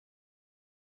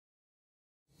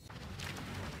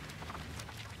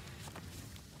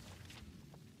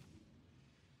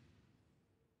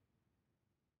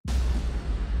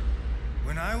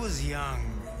I was young,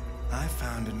 I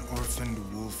found an orphaned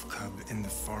wolf cub in the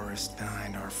forest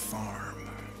behind our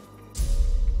farm.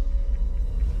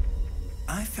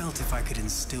 I felt if I could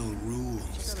instill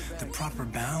rules, the proper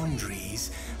boundaries,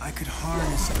 I could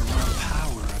harness the raw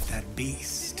power of that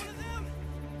beast.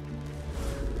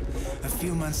 A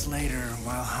few months later,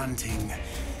 while hunting,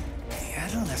 the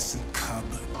adolescent cub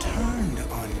turned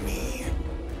on me.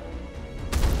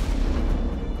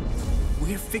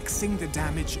 We're fixing the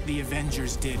damage the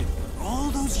Avengers did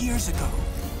all those years ago.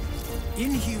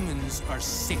 Inhumans are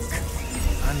sick.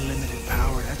 Unlimited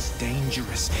power, that's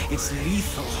dangerous. It's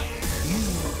lethal. You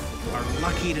are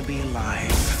lucky to be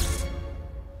alive.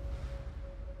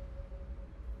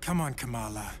 Come on,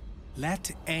 Kamala.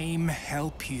 Let AIM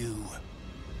help you.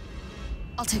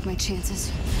 I'll take my chances.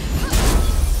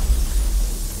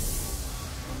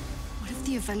 What if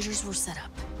the Avengers were set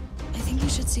up? I think you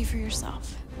should see for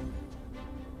yourself.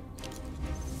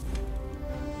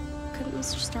 Couldn't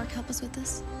Mr. Stark help us with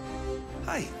this?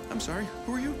 Hi, I'm sorry.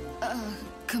 Who are you?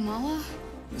 Kamala?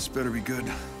 This better be good.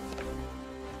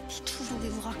 He totally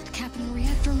locked Cap in the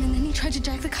reactor room and then he tried to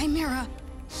jack the Chimera.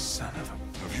 Son of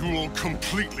a... Have you all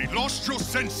completely lost your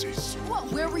senses?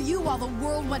 What? Where were you while the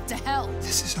world went to hell?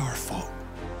 This is our fault.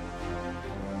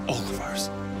 All of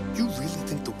ours. You really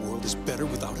think the world is better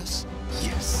without us?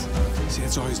 Yes. See,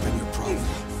 that's always been your problem.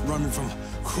 Running from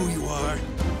who you are,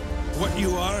 what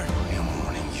you are. I am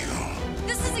warning you.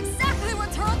 This is exactly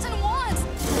what Tarleton wants!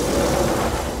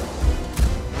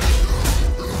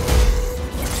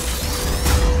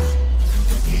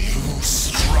 You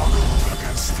struggle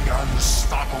against the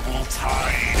unstoppable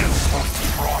tide of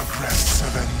progress,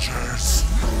 Avengers.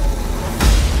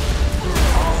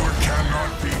 Power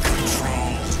cannot be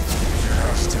controlled. It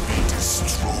has to be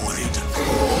destroyed.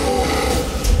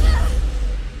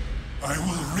 I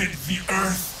will rid the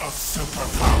Earth of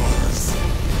superpowers,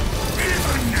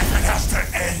 even if it has to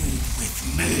end with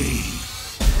me.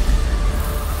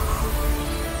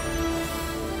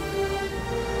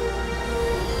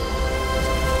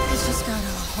 It's just got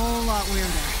a whole lot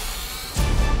weirder.